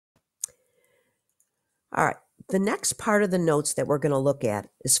All right, the next part of the notes that we're going to look at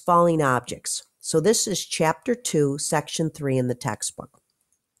is falling objects. So this is chapter 2, section 3 in the textbook.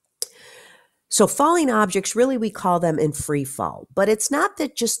 So falling objects, really we call them in free fall, but it's not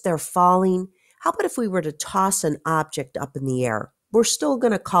that just they're falling. How about if we were to toss an object up in the air? We're still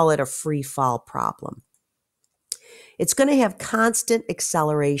going to call it a free fall problem. It's going to have constant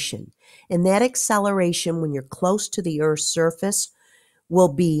acceleration, and that acceleration when you're close to the Earth's surface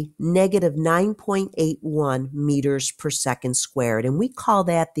will be negative 9.81 meters per second squared, and we call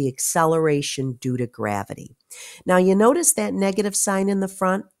that the acceleration due to gravity. Now you notice that negative sign in the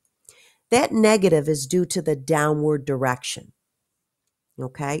front? That negative is due to the downward direction.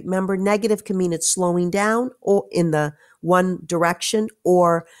 Okay, remember negative can mean it's slowing down or in the one direction,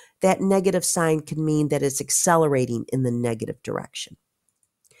 or that negative sign can mean that it's accelerating in the negative direction.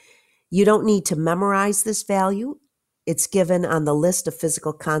 You don't need to memorize this value. It's given on the list of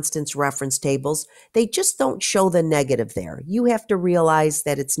physical constants reference tables. They just don't show the negative there. You have to realize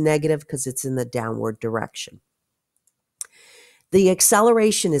that it's negative because it's in the downward direction. The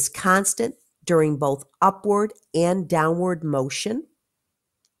acceleration is constant during both upward and downward motion.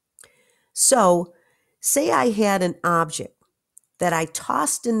 So, say I had an object that I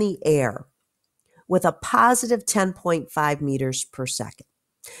tossed in the air with a positive 10.5 meters per second.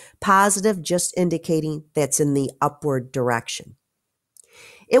 Positive just indicating that's in the upward direction.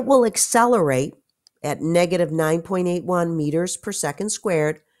 It will accelerate at negative 9.81 meters per second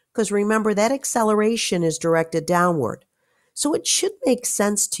squared, because remember that acceleration is directed downward. So it should make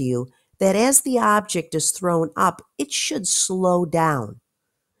sense to you that as the object is thrown up, it should slow down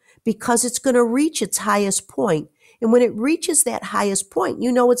because it's going to reach its highest point. And when it reaches that highest point,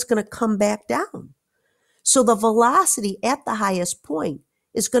 you know it's going to come back down. So the velocity at the highest point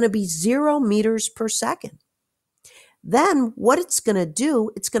is going to be 0 meters per second. Then what it's going to do,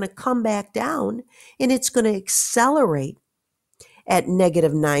 it's going to come back down and it's going to accelerate at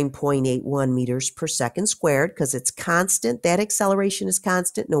negative 9.81 meters per second squared because it's constant. That acceleration is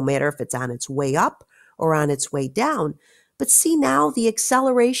constant no matter if it's on its way up or on its way down. But see, now the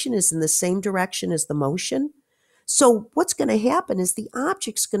acceleration is in the same direction as the motion. So what's going to happen is the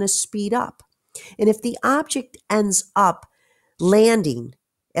object's going to speed up. And if the object ends up landing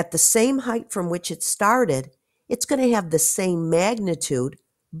at the same height from which it started, it's going to have the same magnitude,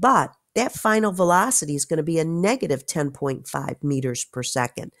 but that final velocity is going to be a negative 10.5 meters per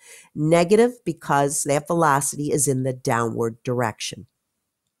second. Negative because that velocity is in the downward direction.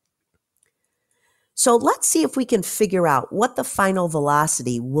 So let's see if we can figure out what the final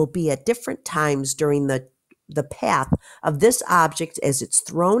velocity will be at different times during the path of this object as it's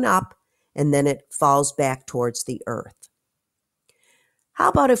thrown up and then it falls back towards the Earth. How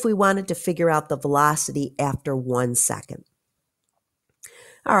about if we wanted to figure out the velocity after 1 second?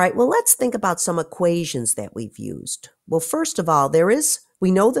 All right, well, let's think about some equations that we've used. Well, first of all,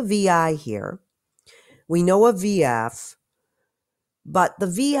 we know the VI here. We know a VF, but the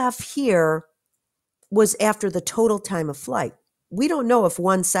VF here was after the total time of flight. We don't know if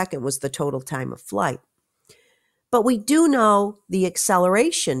 1 second was the total time of flight, but we do know the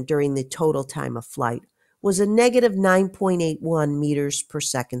acceleration during the total time of flight was a negative 9.81 meters per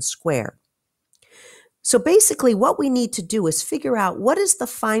second squared. So basically what we need to do is figure out what is the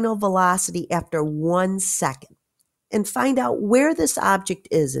final velocity after 1 second and find out where this object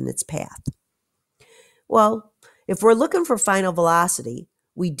is in its path. Well, if we're looking for final velocity,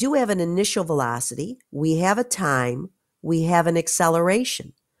 we do have an initial velocity, we have a time, we have an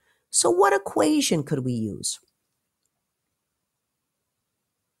acceleration. So what equation could we use?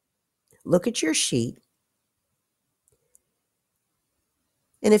 Look at your sheet.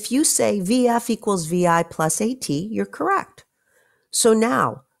 And if you say VF equals VI plus AT, you're correct. So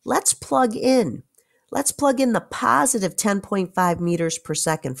now let's plug in the positive 10.5 meters per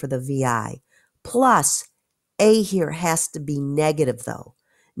second for the VI, plus A here has to be negative though,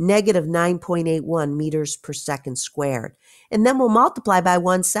 negative 9.81 meters per second squared. And then we'll multiply by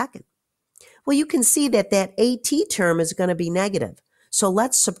 1 second. Well, you can see that AT term is going to be negative. So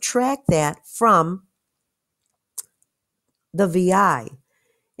let's subtract that from the VI.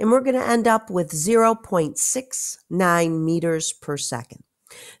 And we're going to end up with 0.69 meters per second.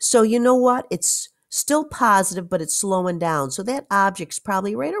 So you know what? It's still positive, but it's slowing down. So that object's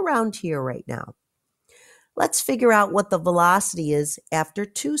probably right around here right now. Let's figure out what the velocity is after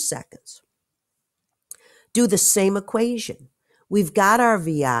 2 seconds. Do the same equation. We've got our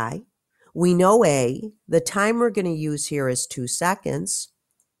VI. We know A. The time we're going to use here is 2 seconds.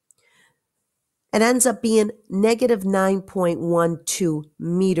 It ends up being negative 9.12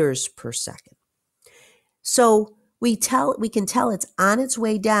 meters per second. So we can tell it's on its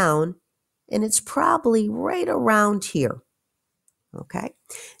way down and it's probably right around here. Okay.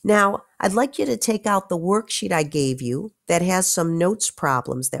 Now, I'd like you to take out the worksheet I gave you that has some notes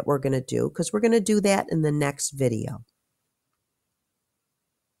problems that we're going to do, because we're going to do that in the next video.